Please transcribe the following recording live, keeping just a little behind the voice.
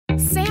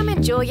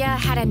Julia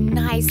had a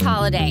nice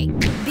holiday.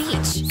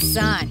 Beach,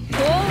 sun,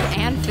 pool,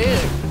 and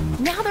food.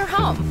 Now they're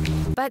home.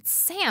 But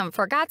Sam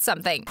forgot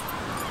something.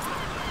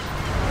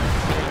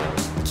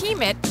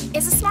 Keymitt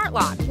is a smart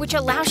lock, which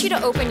allows you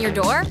to open your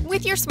door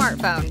with your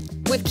smartphone.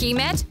 With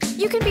Keymitt,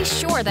 you can be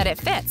sure that it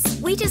fits.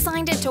 We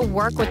designed it to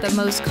work with the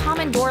most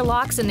common door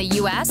locks in the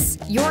US,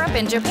 Europe,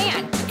 and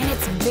Japan, and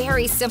it's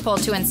very simple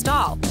to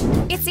install.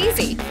 It's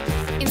easy.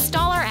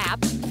 Install our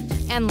app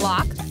and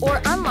lock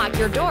or unlock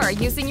your door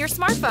using your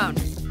smartphone.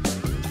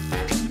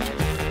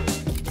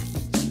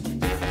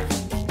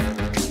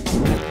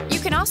 You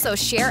can also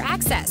share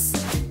access,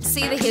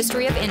 see the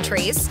history of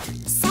entries,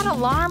 set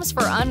alarms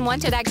for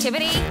unwanted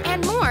activity,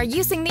 and more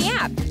using the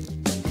app.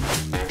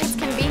 It's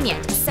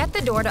convenient. Set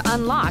the door to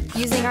unlock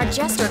using our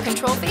gesture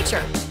control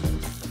feature,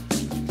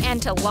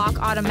 and to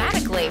lock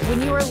automatically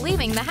when you are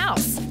leaving the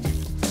house.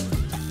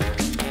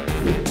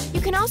 You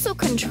can also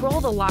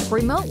control the lock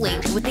remotely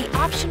with the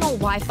optional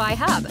Wi-Fi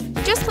hub.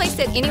 Just place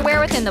it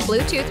anywhere within the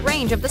Bluetooth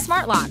range of the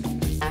smart lock.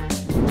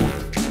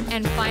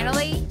 And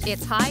finally,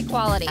 it's high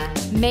quality.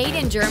 Made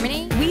in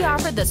Germany, we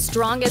offer the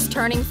strongest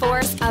turning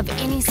force of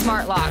any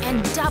smart lock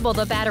and double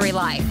the battery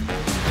life.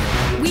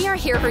 We are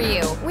here for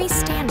you. We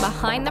stand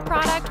behind the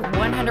product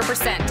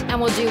 100% and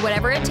will do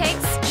whatever it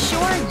takes,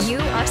 sure you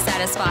are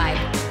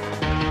satisfied.